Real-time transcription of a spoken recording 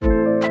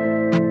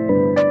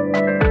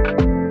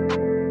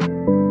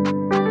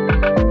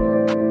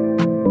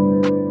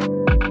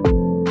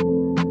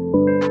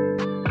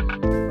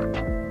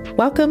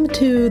Welcome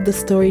to the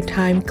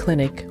Storytime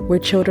Clinic, where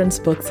children's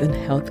books and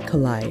health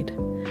collide.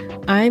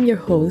 I'm your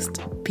host,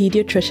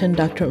 pediatrician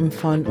Dr.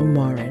 Mfon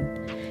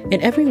Umarin, and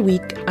every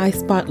week I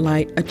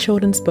spotlight a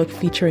children's book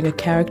featuring a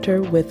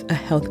character with a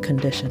health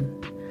condition.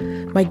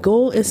 My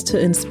goal is to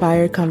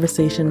inspire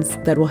conversations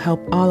that will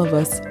help all of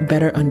us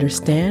better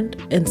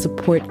understand and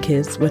support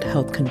kids with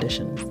health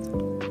conditions.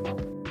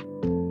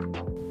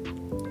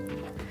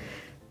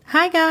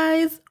 Hi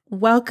guys,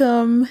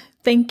 welcome.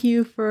 Thank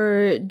you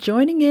for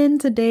joining in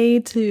today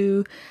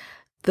to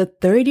the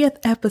 30th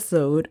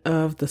episode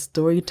of the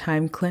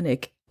Storytime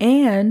Clinic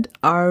and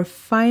our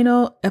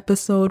final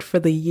episode for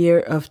the year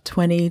of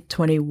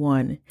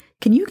 2021.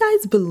 Can you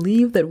guys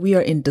believe that we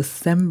are in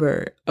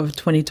December of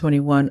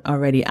 2021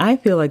 already? I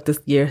feel like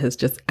this year has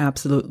just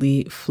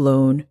absolutely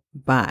flown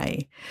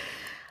by.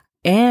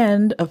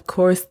 And of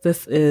course,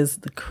 this is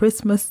the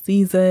Christmas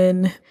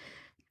season.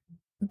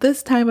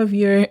 This time of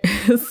year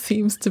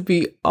seems to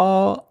be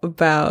all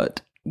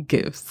about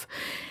gifts.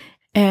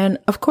 And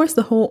of course,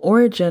 the whole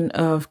origin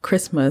of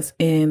Christmas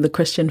in the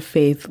Christian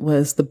faith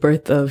was the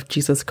birth of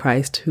Jesus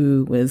Christ,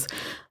 who was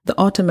the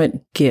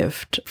ultimate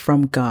gift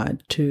from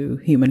God to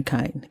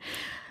humankind.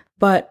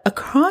 But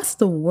across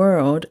the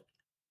world,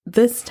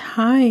 this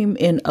time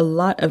in a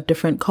lot of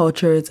different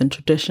cultures and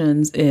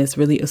traditions is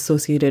really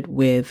associated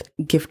with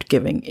gift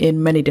giving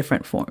in many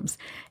different forms.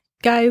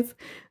 Guys,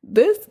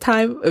 this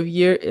time of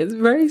year is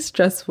very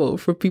stressful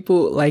for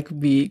people like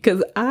me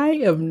because I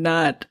am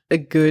not a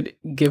good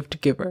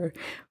gift giver.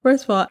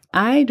 First of all,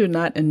 I do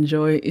not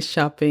enjoy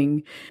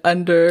shopping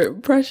under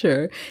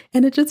pressure,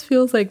 and it just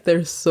feels like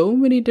there's so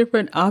many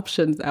different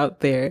options out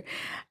there.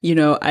 You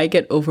know, I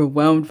get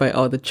overwhelmed by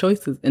all the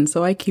choices, and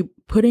so I keep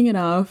putting it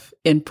off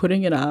and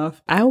putting it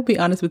off. I will be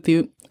honest with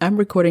you, I'm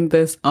recording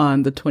this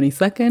on the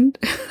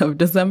 22nd of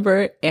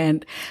December,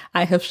 and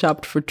I have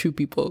shopped for 2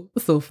 people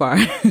so far.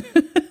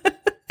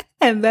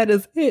 And that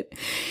is it.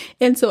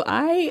 And so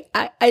I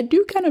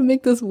do kind of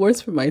make this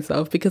worse for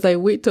myself because I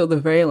wait till the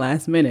very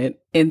last minute.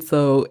 And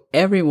so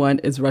everyone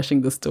is rushing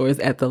the stores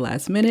at the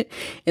last minute.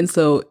 And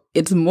so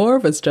it's more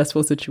of a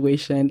stressful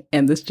situation.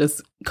 And this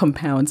just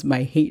compounds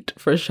my hate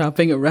for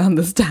shopping around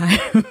this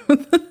time.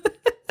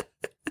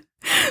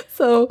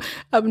 So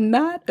I'm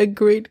not a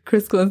great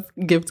Christmas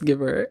gift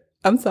giver.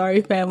 I'm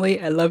sorry,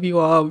 family. I love you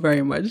all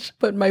very much.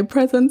 But my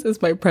presence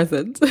is my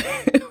presence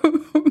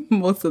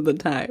most of the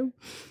time.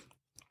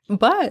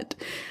 But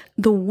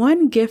the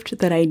one gift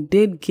that I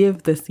did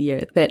give this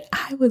year that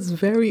I was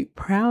very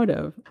proud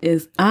of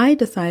is I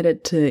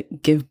decided to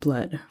give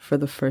blood for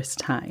the first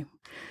time.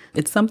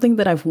 It's something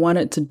that I've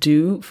wanted to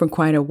do for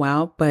quite a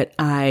while, but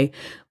I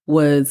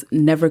was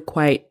never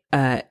quite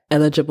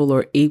eligible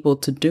or able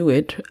to do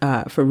it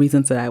for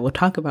reasons that I will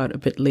talk about a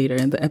bit later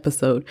in the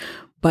episode.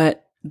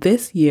 But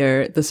this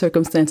year, the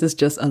circumstances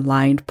just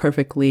aligned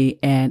perfectly,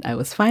 and I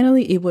was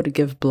finally able to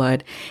give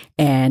blood.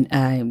 And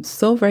I'm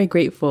so very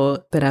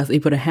grateful that I was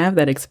able to have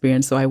that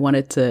experience. So I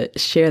wanted to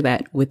share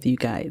that with you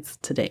guys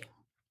today.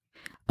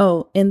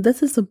 Oh, and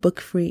this is a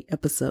book-free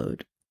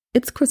episode.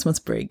 It's Christmas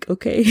break,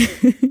 okay?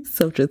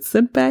 So just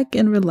sit back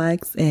and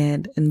relax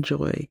and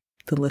enjoy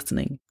the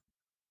listening.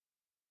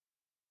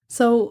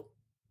 So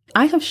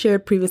I have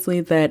shared previously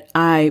that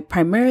I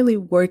primarily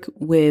work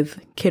with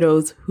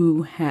kiddos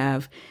who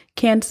have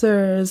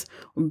cancers,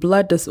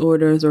 blood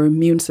disorders, or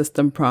immune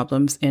system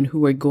problems, and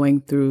who are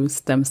going through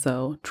stem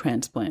cell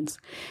transplants.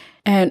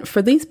 And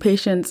for these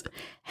patients,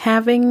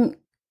 having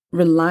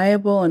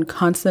reliable and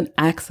constant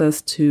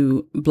access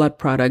to blood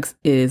products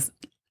is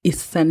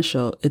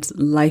essential. It's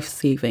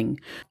life-saving.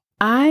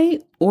 I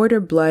order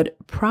blood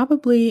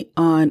probably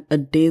on a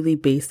daily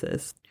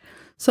basis.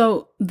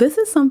 So this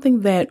is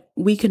something that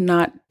we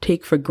cannot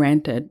take for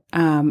granted.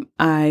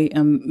 I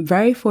am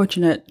very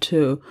fortunate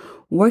to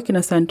work in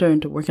a center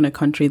and to work in a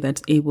country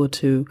that's able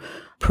to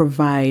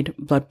provide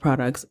blood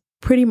products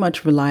pretty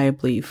much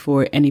reliably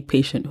for any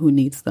patient who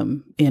needs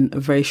them in a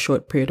very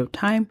short period of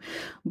time.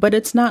 But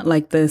it's not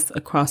like this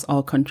across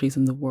all countries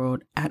in the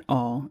world at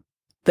all.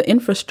 The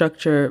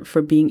infrastructure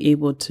for being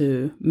able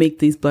to make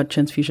these blood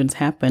transfusions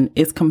happen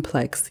is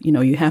complex. You know,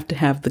 you have to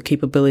have the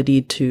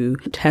capability to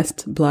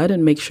test blood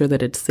and make sure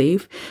that it's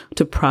safe,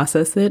 to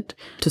process it,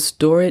 to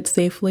store it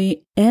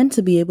safely, and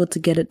to be able to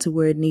get it to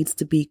where it needs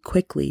to be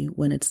quickly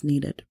when it's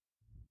needed.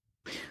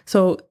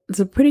 So it's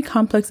a pretty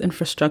complex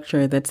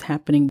infrastructure that's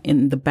happening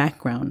in the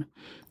background.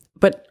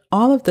 But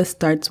all of this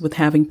starts with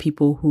having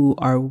people who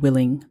are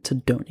willing to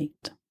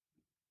donate.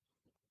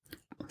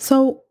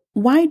 So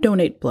why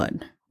donate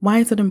blood? Why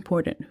is it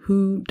important?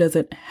 Who does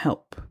it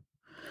help?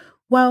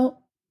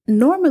 Well,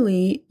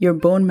 normally your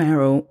bone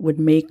marrow would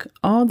make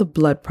all the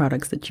blood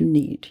products that you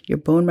need. Your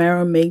bone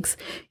marrow makes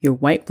your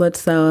white blood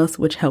cells,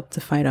 which help to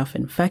fight off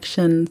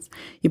infections.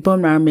 Your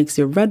bone marrow makes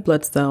your red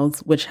blood cells,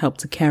 which help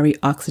to carry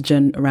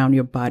oxygen around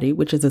your body,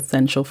 which is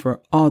essential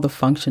for all the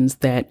functions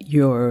that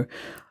your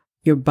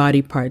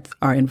body parts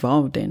are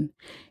involved in.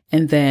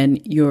 And then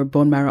your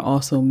bone marrow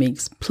also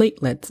makes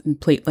platelets, and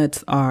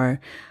platelets are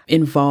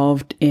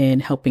involved in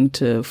helping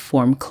to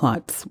form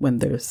clots when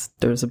there's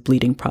a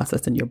bleeding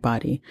process in your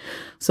body.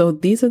 So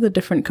these are the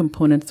different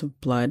components of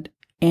blood.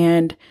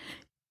 And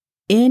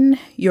in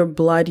your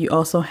blood, you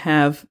also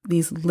have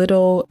these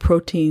little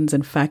proteins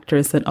and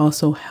factors that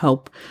also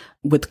help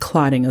with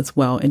clotting as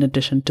well, in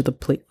addition to the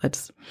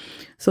platelets.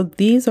 So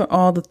these are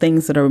all the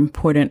things that are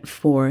important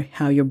for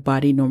how your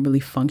body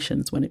normally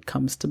functions when it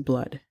comes to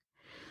blood.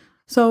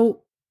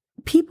 So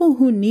people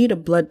who need a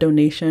blood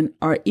donation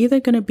are either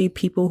going to be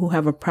people who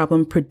have a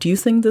problem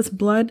producing this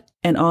blood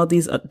and all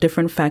these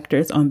different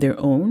factors on their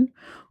own,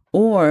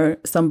 or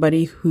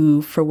somebody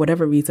who, for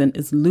whatever reason,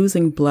 is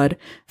losing blood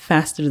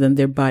faster than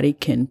their body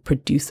can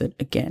produce it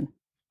again.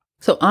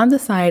 So on the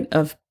side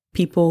of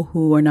people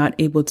who are not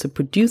able to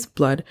produce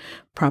blood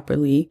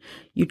properly,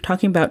 you're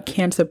talking about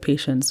cancer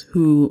patients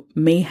who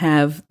may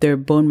have their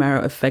bone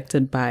marrow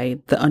affected by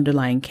the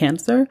underlying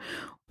cancer,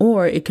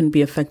 or it can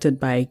be affected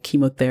by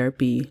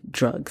chemotherapy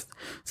drugs.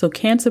 So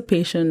cancer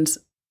patients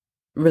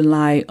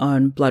rely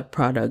on blood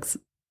products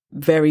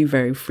very,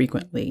 very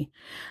frequently.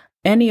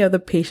 Any other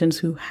patients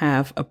who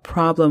have a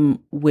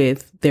problem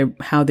with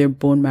how their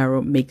bone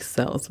marrow makes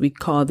cells, we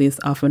call these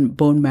often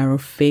bone marrow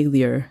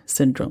failure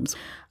syndromes.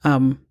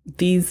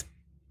 These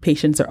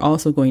patients are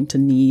also going to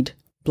need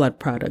blood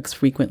products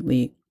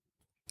frequently.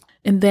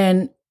 And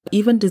then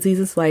even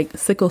diseases like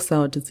sickle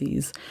cell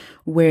disease,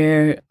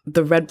 where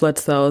the red blood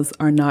cells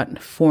are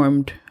not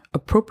formed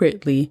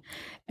appropriately,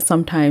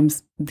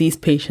 sometimes these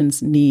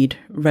patients need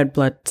red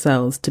blood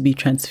cells to be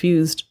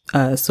transfused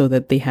so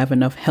that they have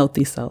enough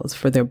healthy cells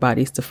for their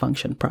bodies to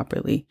function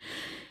properly.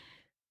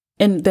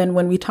 And then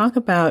when we talk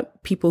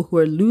about people who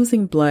are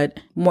losing blood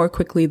more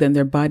quickly than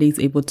their body's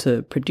able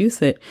to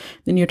produce it,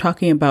 then you're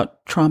talking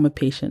about trauma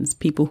patients,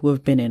 people who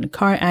have been in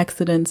car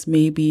accidents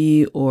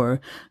maybe, or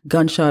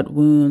gunshot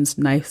wounds,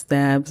 knife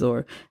stabs,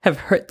 or have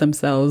hurt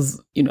themselves,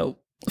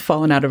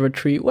 fallen out of a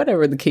tree,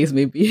 whatever the case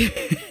may be.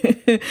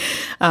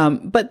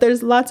 But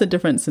there's lots of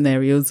different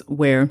scenarios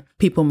where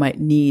people might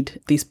need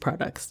these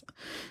products.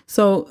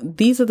 So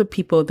these are the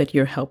people that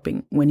you're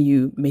helping when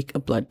you make a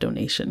blood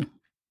donation.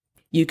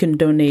 You can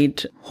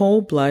donate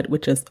whole blood,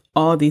 which is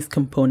all these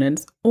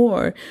components,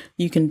 or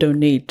you can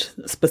donate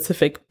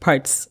specific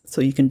parts. So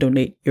you can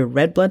donate your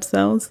red blood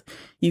cells,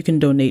 you can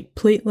donate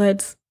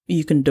platelets,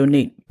 you can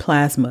donate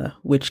plasma,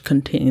 which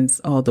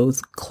contains all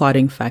those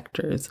clotting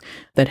factors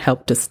that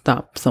help to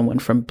stop someone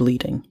from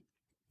bleeding.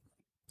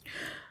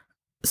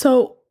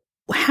 So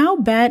how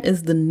bad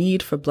is the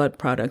need for blood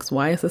products?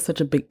 Why is this such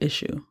a big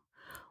issue?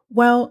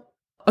 Well,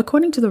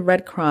 according to the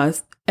Red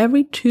Cross,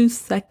 every 2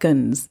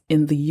 seconds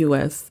in the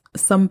US,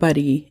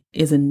 somebody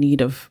is in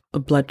need of a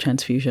blood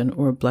transfusion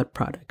or a blood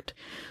product.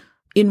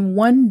 In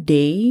one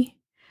day,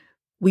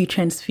 we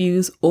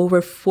transfuse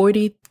over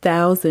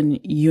 40,000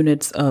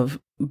 units of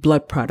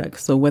blood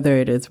products. So whether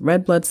it is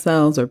red blood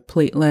cells or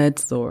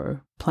platelets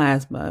or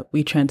plasma,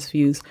 we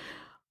transfuse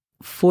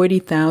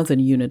 40,000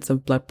 units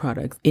of blood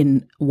products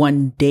in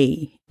one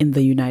day in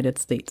the United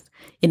States.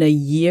 In a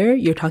year,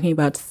 you're talking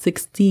about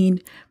 16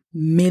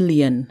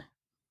 million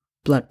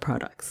blood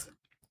products.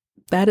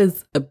 That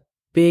is a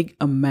big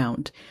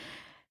amount.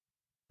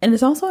 And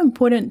it's also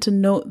important to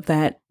note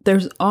that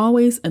there's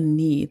always a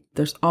need.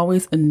 There's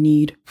always a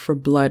need for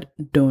blood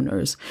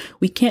donors.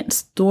 We can't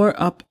store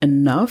up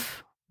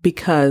enough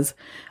because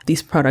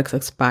these products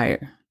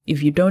expire.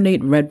 If you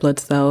donate red blood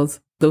cells,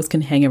 those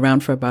can hang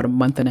around for about a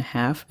month and a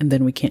half, and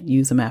then we can't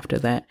use them after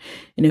that.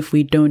 And if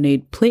we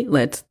donate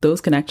platelets, those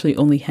can actually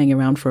only hang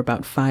around for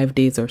about 5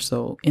 days or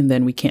so, and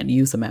then we can't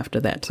use them after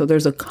that. So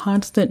there's a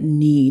constant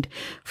need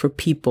for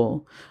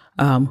people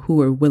who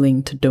are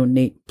willing to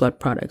donate blood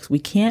products. We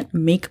can't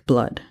make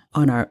blood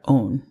on our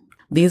own.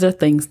 These are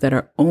things that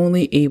are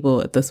only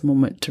able at this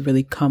moment to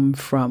really come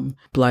from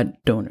blood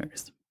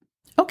donors.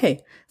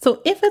 Okay,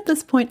 so if at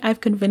this point I've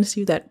convinced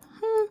you that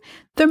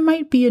there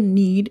might be a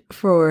need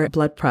for a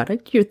blood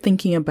product, you're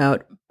thinking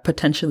about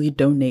potentially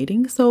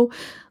donating. So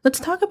let's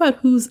talk about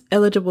who's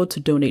eligible to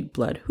donate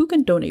blood. Who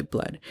can donate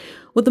blood?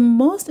 Well, the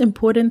most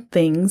important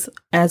things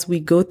as we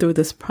go through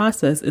this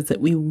process is that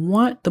we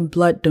want the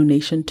blood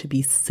donation to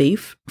be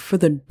safe for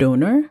the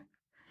donor,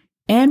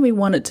 and we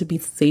want it to be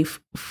safe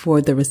for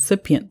the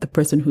recipient, the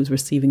person who's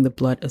receiving the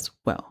blood as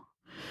well.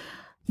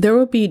 There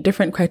will be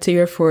different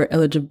criteria for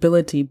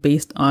eligibility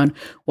based on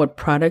what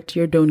product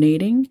you're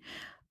donating,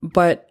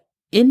 but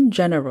in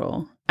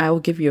general, I will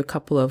give you a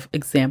couple of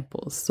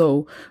examples.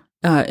 So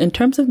in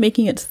terms of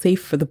making it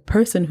safe for the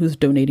person who's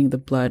donating the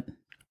blood,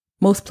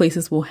 most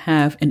places will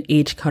have an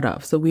age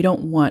cutoff. So we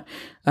don't want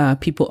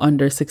people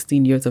under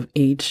 16 years of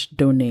age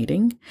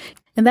donating.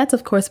 And that's,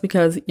 of course,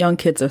 because young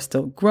kids are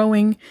still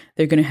growing.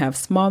 They're going to have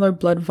smaller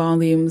blood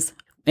volumes,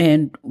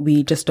 and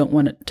we just don't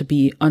want it to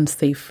be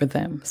unsafe for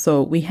them.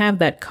 So we have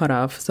that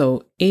cutoff.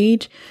 So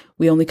age,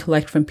 we only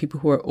collect from people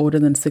who are older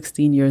than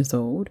 16 years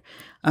old.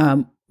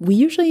 We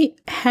usually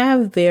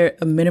have there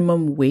a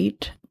minimum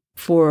weight.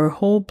 For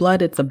whole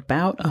blood, it's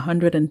about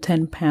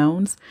 110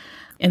 pounds.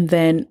 And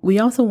then we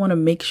also want to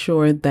make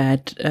sure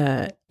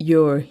that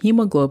your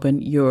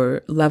hemoglobin,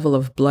 your level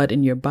of blood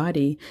in your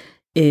body,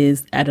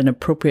 is at an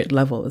appropriate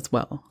level as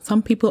well.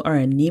 Some people are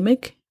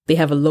anemic. They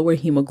have a lower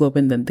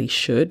hemoglobin than they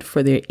should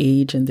for their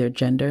age and their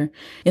gender.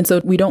 And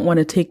so we don't want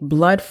to take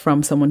blood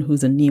from someone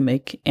who's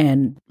anemic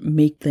and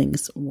make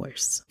things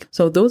worse.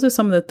 So those are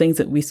some of the things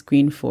that we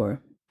screen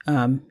for: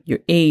 your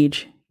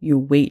age, your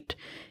weight,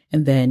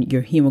 and then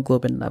your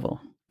hemoglobin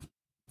level.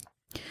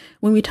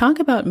 When we talk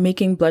about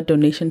making blood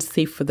donations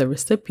safe for the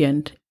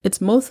recipient,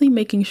 it's mostly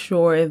making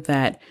sure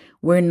that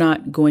we're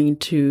not going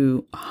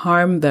to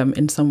harm them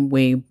in some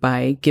way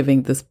by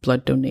giving this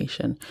blood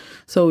donation.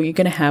 So you're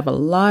going to have a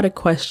lot of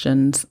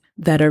questions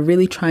that are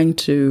really trying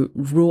to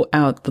rule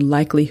out the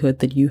likelihood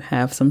that you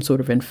have some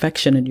sort of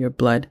infection in your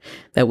blood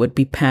that would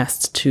be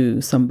passed to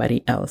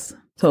somebody else.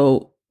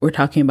 So we're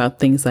talking about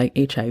things like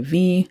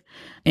HIV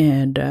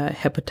and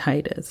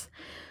hepatitis.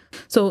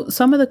 So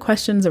some of the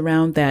questions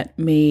around that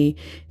may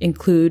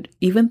include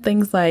even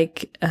things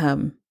like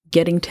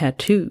getting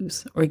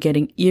tattoos or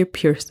getting ear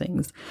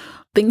piercings,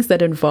 things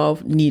that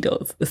involve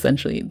needles,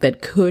 essentially,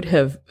 that could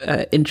have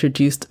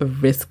introduced a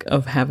risk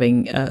of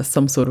having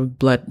some sort of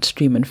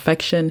bloodstream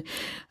infection.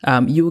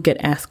 You will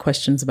get asked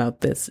questions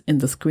about this in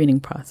the screening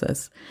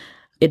process.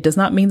 It does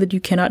not mean that you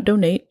cannot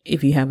donate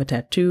if you have a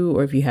tattoo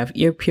or if you have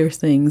ear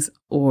piercings,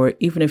 or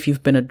even if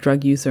you've been a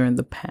drug user in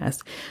the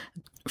past.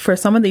 For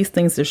some of these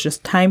things, there's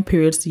just time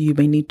periods that you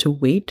may need to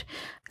wait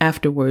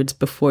afterwards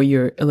before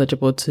you're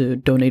eligible to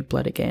donate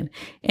blood again.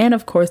 And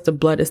of course, the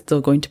blood is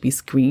still going to be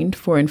screened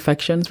for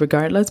infections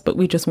regardless, but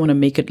we just want to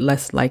make it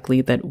less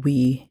likely that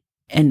we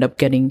end up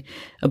getting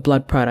a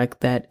blood product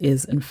that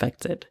is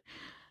infected.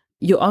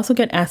 You'll also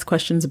get asked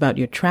questions about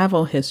your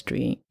travel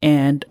history.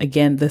 And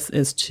again, this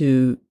is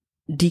to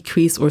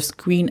decrease or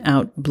screen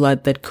out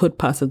blood that could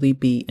possibly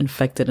be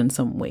infected in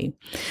some way.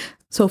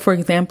 So, for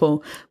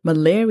example,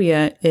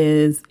 malaria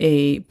is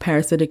a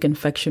parasitic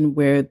infection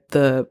where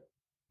the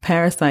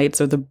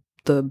parasites or the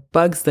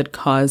bugs that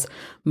cause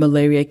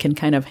malaria can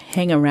kind of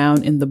hang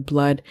around in the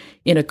blood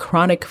in a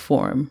chronic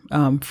form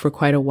for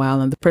quite a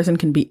while, and the person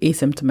can be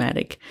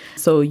asymptomatic.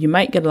 So you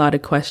might get a lot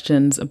of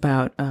questions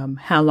about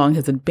how long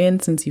has it been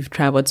since you've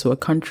traveled to a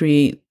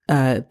country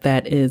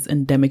that is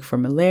endemic for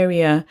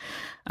malaria?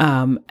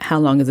 How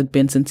long has it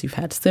been since you've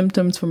had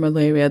symptoms for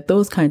malaria?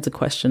 Those kinds of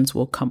questions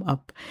will come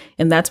up.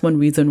 And that's one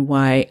reason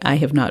why I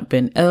have not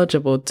been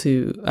eligible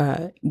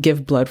to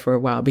give blood for a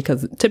while,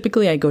 because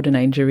typically I go to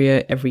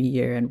Nigeria every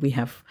year and we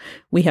have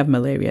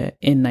malaria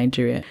in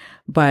Nigeria.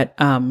 But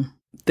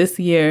this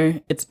year,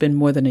 it's been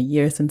more than a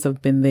year since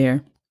I've been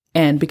there.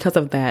 And because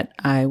of that,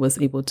 I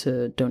was able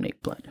to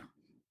donate blood.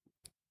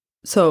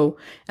 So,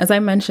 as I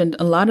mentioned,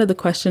 a lot of the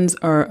questions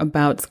are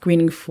about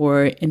screening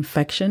for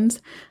infections.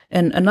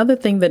 And another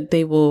thing that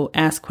they will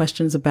ask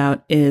questions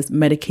about is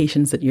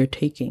medications that you're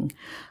taking.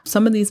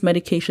 Some of these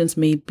medications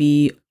may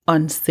be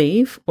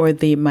unsafe, or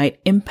they might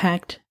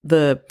impact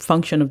the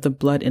function of the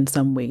blood in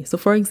some way. So,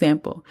 for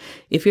example,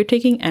 if you're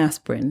taking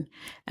aspirin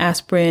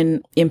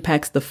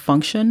impacts the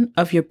function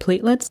of your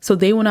platelets, so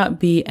they will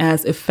not be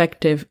as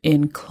effective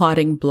in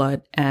clotting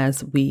blood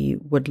as we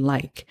would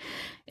like.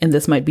 And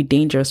this might be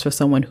dangerous for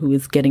someone who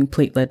is getting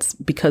platelets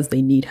because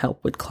they need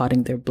help with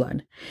clotting their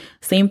blood.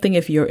 Same thing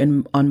if you're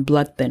on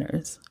blood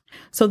thinners.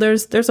 So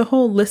there's a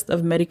whole list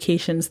of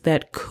medications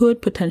that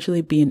could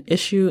potentially be an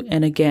issue.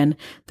 And again,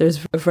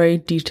 there's a very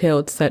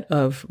detailed set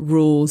of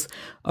rules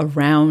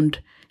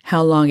around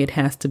how long it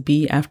has to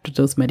be after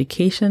those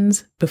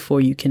medications before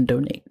you can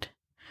donate.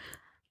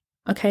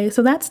 Okay,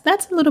 so that's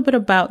a little bit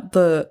about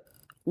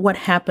what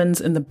happens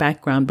in the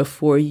background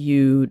before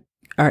you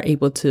are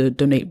able to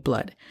donate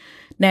blood.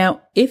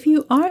 Now, if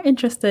you are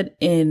interested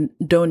in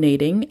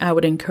donating, I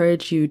would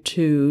encourage you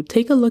to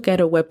take a look at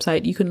a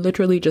website. You can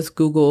literally just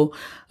Google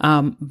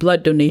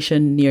blood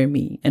donation near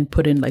me and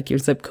put in like your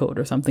zip code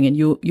or something, and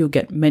you'll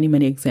get many,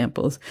 many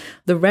examples.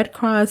 The Red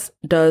Cross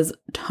does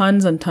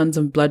tons and tons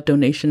of blood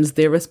donations.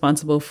 They're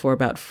responsible for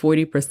about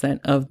 40%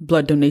 of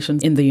blood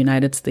donations in the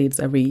United States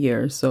every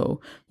year. So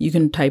you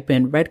can type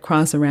in Red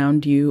Cross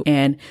around you,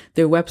 and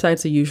their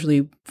websites are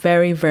usually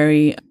very,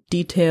 very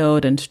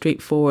detailed and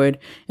straightforward,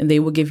 and they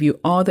will give you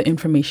all the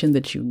information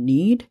that you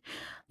need.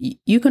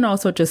 You can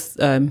also just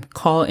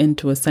call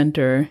into a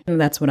center, and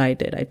that's what I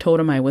did. I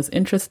told them I was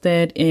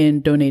interested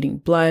in donating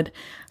blood,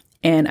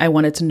 and I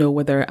wanted to know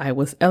whether I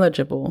was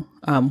eligible.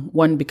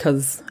 One,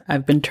 because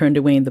I've been turned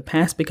away in the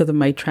past because of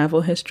my travel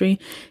history,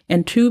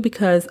 and two,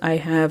 because I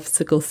have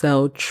sickle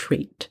cell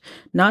trait.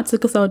 Not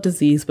sickle cell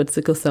disease, but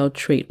sickle cell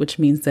trait, which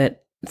means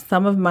that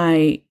some of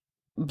my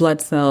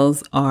blood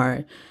cells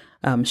are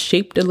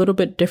shaped a little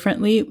bit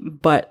differently,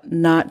 but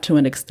not to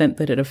an extent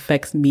that it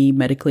affects me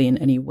medically in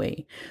any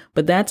way.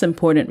 But that's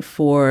important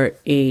for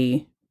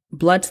a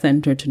blood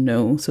center to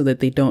know so that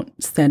they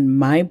don't send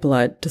my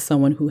blood to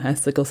someone who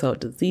has sickle cell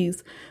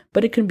disease,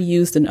 but it can be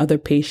used in other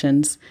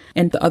patients,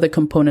 and the other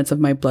components of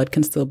my blood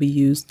can still be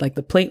used, like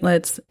the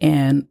platelets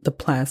and the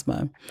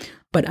plasma.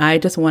 But I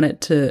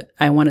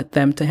wanted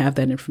them to have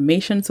that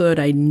information so that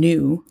I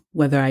knew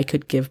whether I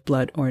could give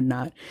blood or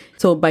not.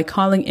 So by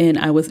calling in,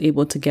 I was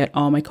able to get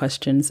all my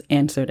questions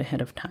answered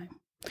ahead of time.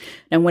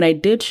 And when I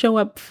did show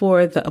up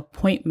for the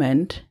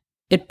appointment,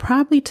 it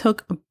probably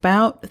took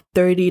about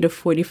 30 to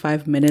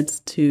 45 minutes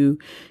to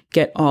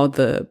get all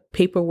the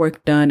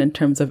paperwork done in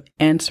terms of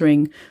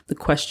answering the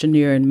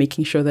questionnaire and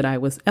making sure that I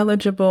was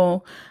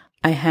eligible.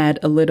 I had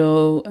a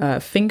little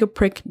finger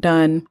prick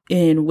done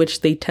in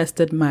which they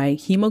tested my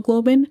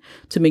hemoglobin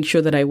to make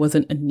sure that I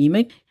wasn't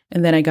anemic.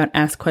 And then I got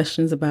asked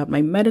questions about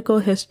my medical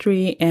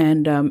history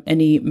and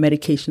any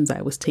medications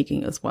I was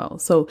taking as well.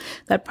 So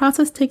that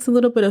process takes a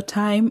little bit of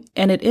time,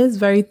 and it is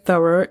very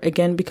thorough,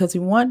 again, because we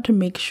want to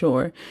make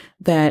sure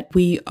that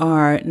we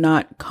are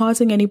not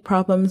causing any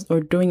problems or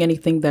doing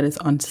anything that is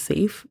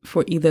unsafe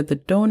for either the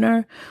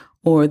donor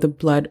or the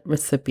blood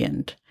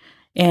recipient.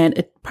 And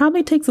it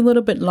probably takes a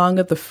little bit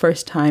longer the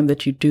first time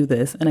that you do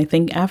this. And I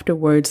think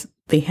afterwards,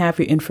 they have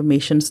your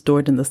information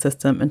stored in the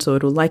system. And so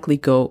it will likely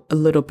go a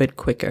little bit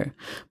quicker.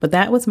 But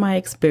that was my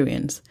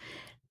experience.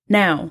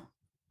 Now,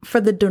 for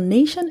the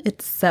donation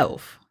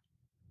itself,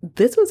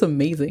 this was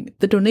amazing.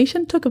 The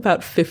donation took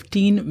about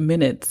 15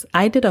 minutes.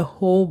 I did a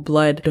whole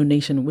blood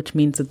donation, which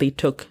means that they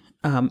took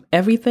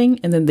everything,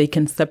 and then they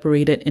can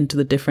separate it into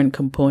the different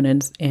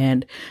components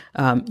and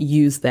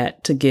use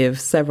that to give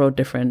several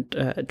different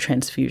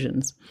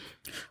transfusions.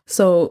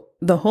 So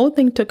the whole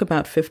thing took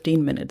about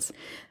 15 minutes.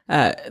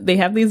 They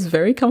have these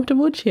very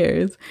comfortable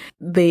chairs.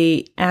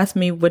 They asked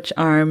me which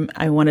arm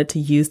I wanted to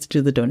use to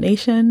do the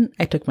donation.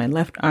 I took my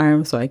left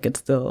arm so I could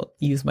still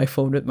use my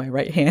phone with my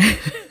right hand.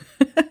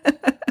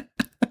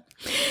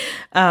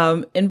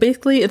 And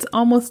basically, it's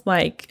almost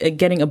like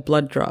getting a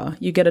blood draw.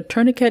 You get a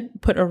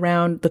tourniquet put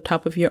around the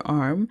top of your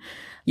arm.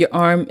 Your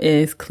arm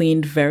is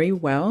cleaned very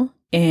well,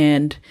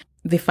 and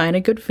they find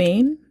a good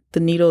vein. The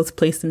needle is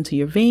placed into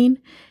your vein,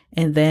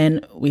 and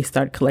then we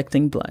start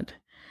collecting blood.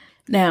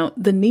 Now,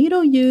 the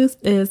needle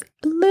used is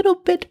a little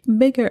bit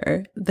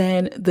bigger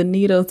than the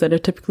needles that are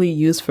typically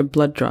used for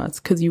blood draws,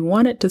 because you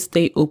want it to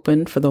stay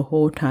open for the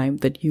whole time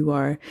that you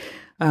are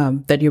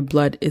that your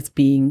blood is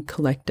being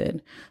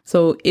collected.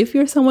 So if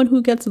you're someone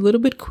who gets a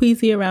little bit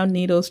queasy around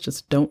needles,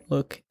 just don't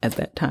look at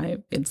that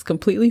time. It's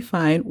completely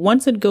fine.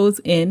 Once it goes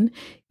in,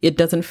 it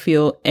doesn't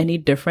feel any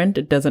different.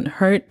 It doesn't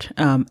hurt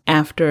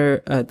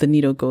after the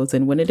needle goes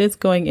in. When it is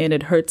going in,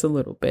 it hurts a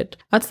little bit.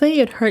 I'd say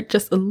it hurt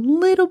just a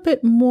little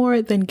bit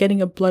more than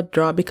getting a blood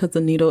draw because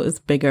the needle is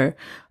bigger,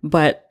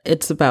 but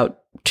it's about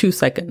 2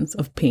 seconds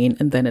of pain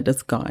and then it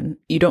is gone.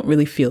 You don't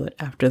really feel it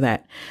after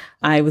that.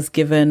 I was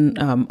given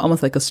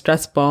almost like a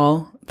stress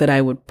ball that I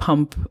would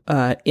pump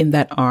in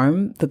that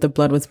arm that the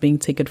blood was being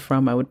taken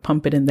from. I would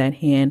pump it in that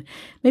hand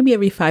maybe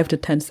every 5 to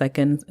 10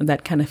 seconds, and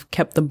that kind of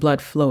kept the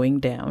blood flowing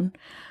down.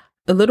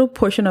 A little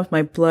portion of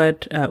my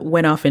blood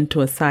went off into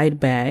a side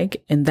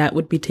bag, and that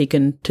would be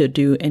taken to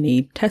do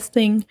any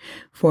testing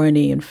for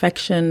any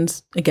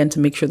infections, again, to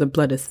make sure the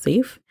blood is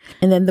safe.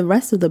 And then the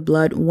rest of the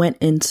blood went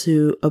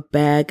into a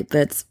bag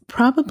that's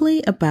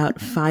probably about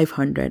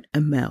 500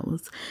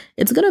 mLs.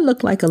 It's going to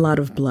look like a lot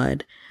of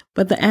blood,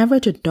 but the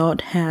average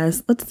adult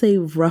has, let's say,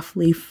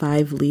 roughly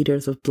 5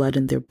 liters of blood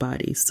in their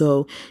body.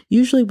 So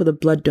usually with a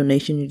blood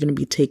donation, you're going to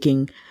be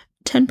taking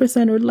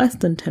 10% or less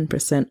than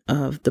 10%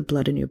 of the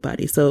blood in your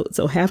body. So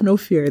have no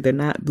fear. They're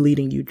not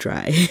bleeding you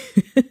dry.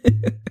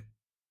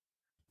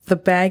 The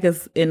bag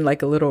is in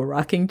like a little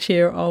rocking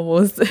chair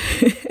almost.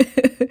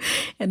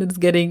 And it's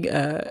getting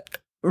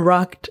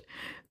rocked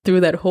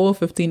through that whole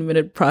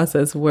 15-minute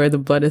process where the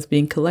blood is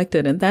being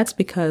collected. And that's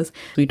because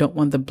we don't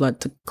want the blood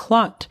to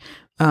clot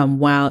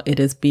while it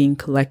is being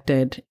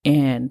collected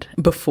and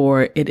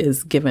before it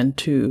is given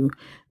to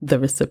the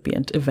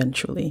recipient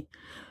eventually.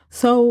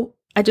 So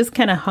I just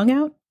kind of hung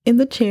out in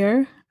the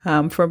chair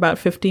for about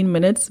 15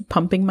 minutes,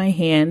 pumping my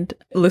hand,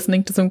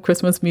 listening to some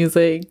Christmas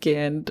music,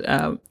 and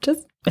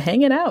just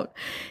hanging out.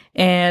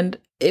 And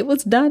it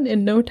was done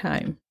in no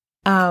time.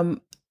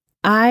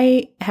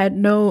 I had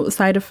no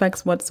side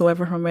effects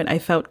whatsoever from it. I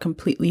felt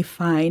completely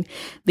fine.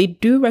 They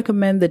do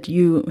recommend that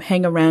you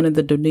hang around in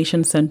the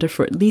donation center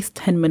for at least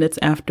 10 minutes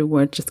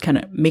afterwards. Just kind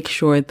of make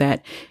sure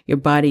that your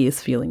body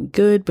is feeling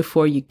good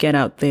before you get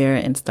out there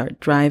and start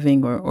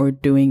driving or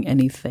doing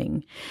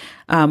anything.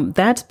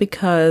 That's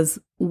because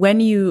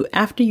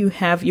after you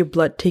have your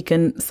blood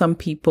taken, some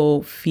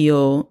people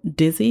feel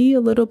dizzy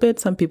a little bit.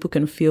 Some people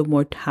can feel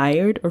more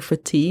tired or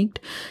fatigued.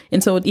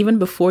 And so even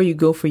before you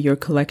go for your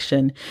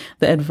collection,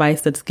 the advice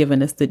that's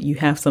given is that you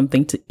have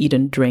something to eat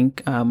and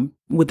drink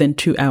within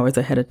 2 hours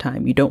ahead of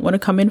time. You don't want to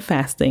come in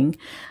fasting,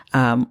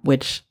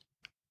 which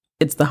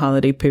it's the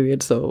holiday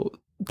period. So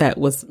that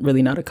was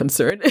really not a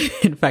concern.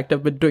 In fact,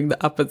 I've been doing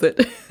the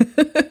opposite.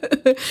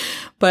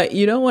 But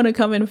you don't want to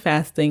come in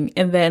fasting.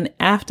 And then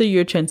after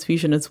your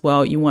transfusion as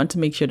well, you want to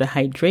make sure to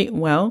hydrate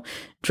well,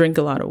 drink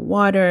a lot of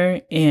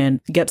water, and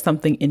get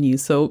something in you.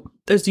 So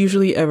there's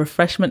usually a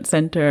refreshment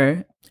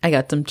center. I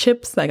got some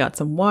chips, I got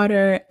some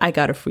water, I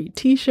got a free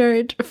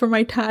t-shirt for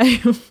my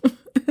time.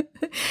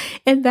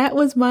 And that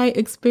was my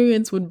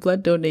experience with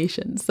blood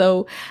donation.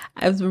 So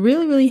I was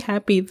really, really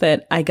happy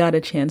that I got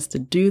a chance to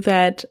do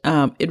that.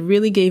 It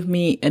really gave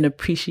me an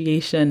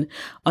appreciation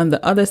on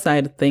the other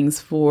side of things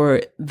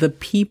for the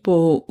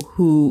people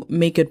who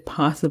make it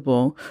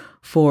possible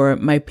for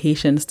my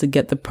patients to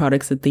get the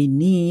products that they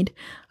need,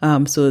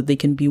 so that they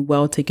can be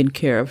well taken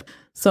care of.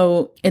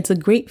 So it's a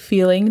great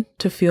feeling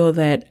to feel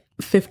that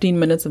 15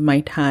 minutes of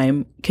my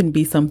time can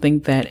be something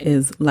that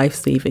is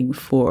life-saving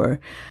for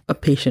a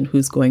patient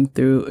who's going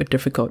through a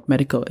difficult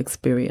medical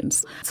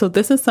experience. So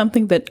this is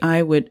something that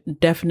I would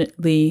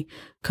definitely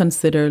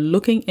consider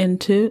looking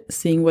into,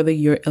 seeing whether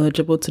you're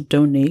eligible to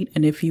donate.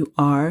 And if you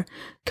are,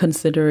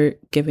 consider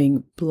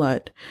giving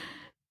blood.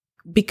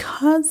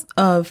 Because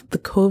of the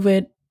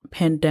COVID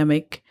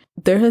pandemic,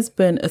 there has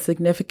been a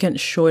significant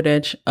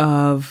shortage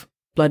of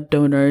blood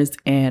donors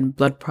and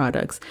blood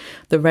products.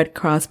 The Red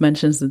Cross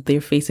mentions that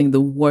they're facing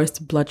the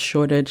worst blood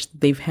shortage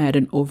they've had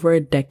in over a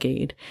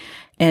decade.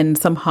 And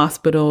some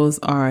hospitals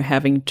are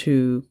having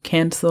to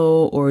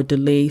cancel or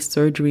delay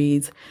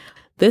surgeries.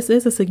 This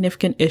is a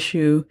significant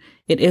issue.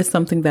 It is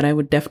something that I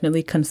would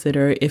definitely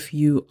consider if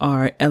you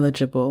are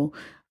eligible.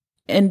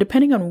 And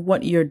depending on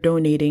what you're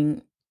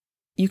donating,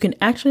 you can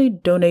actually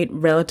donate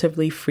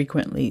relatively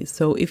frequently.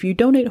 So if you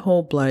donate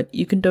whole blood,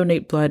 you can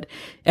donate blood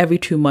every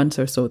 2 months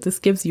or so. This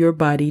gives your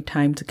body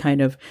time to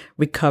kind of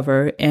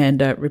recover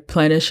and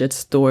replenish its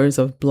stores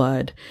of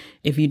blood.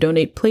 If you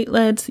donate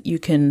platelets, you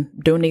can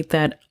donate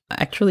that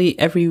actually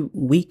every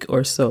week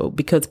or so,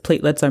 because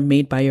platelets are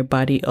made by your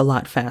body a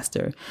lot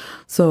faster.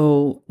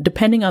 So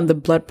depending on the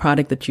blood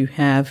product that you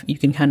have, you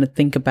can kind of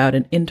think about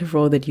an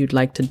interval that you'd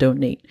like to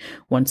donate.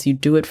 Once you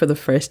do it for the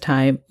first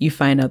time, you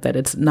find out that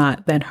it's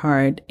not that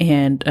hard,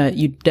 and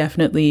you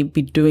definitely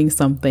be doing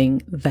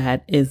something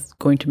that is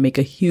going to make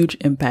a huge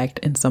impact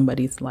in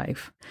somebody's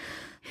life.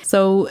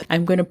 So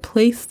I'm going to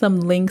place some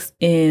links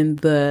in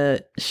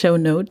the show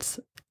notes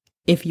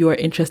if you are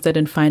interested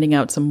in finding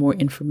out some more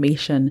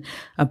information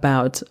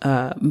about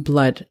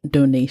blood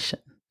donation.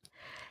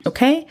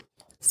 Okay,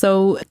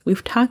 so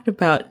we've talked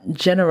about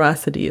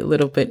generosity a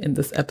little bit in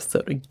this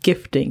episode, or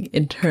gifting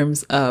in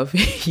terms of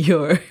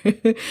your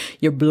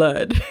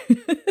blood,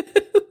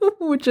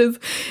 which is,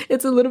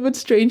 it's a little bit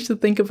strange to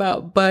think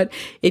about, but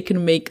it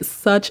can make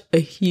such a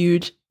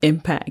huge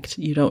impact.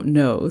 You don't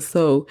know.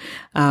 So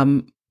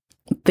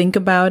think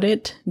about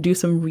it, do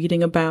some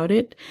reading about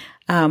it.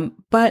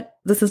 But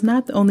this is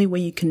not the only way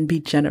you can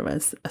be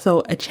generous.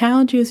 So I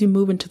challenge you as you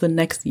move into the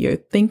next year,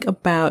 think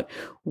about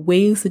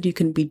ways that you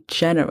can be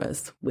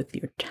generous with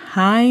your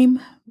time,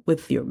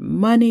 with your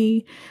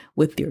money,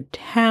 with your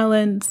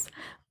talents,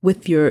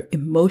 with your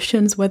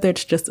emotions, whether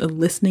it's just a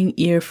listening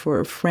ear for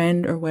a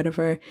friend or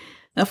whatever.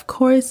 Of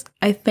course,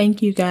 I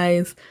thank you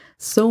guys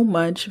so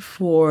much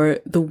for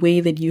the way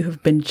that you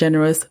have been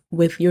generous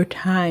with your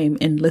time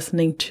in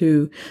listening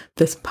to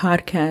this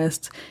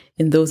podcast,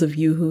 and those of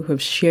you who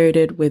have shared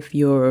it with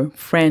your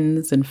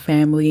friends and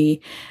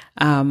family.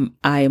 I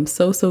am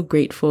so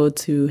grateful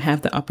to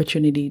have the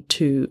opportunity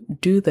to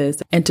do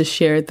this and to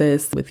share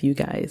this with you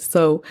guys.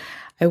 So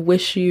I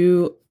wish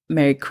you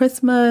Merry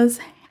Christmas.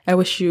 I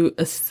wish you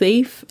a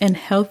safe and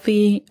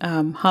healthy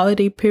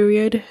holiday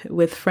period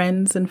with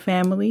friends and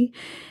family.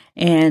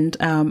 And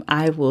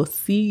I will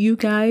see you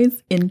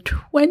guys in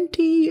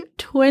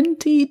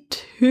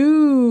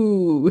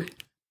 2022.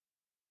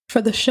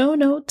 For the show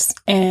notes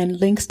and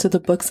links to the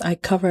books I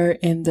cover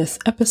in this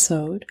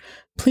episode,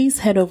 please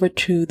head over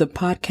to the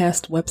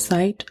podcast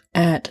website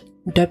at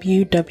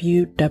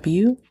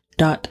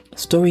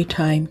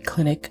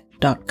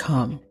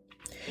www.storytimeclinic.com.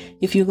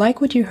 If you like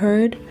what you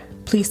heard,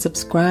 please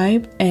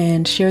subscribe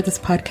and share this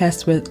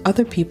podcast with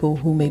other people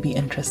who may be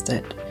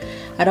interested.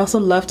 I'd also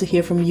love to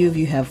hear from you if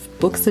you have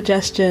book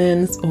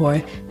suggestions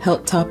or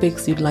health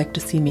topics you'd like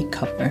to see me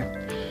cover.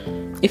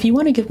 If you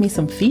want to give me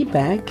some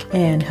feedback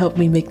and help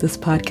me make this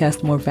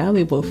podcast more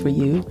valuable for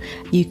you,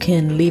 you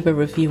can leave a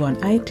review on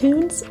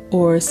iTunes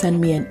or send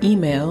me an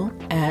email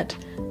at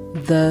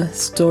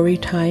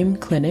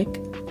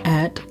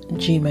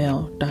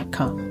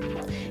thestorytimeclinic@gmail.com.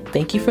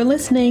 Thank you for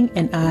listening,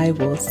 and I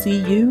will see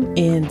you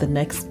in the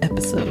next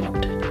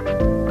episode.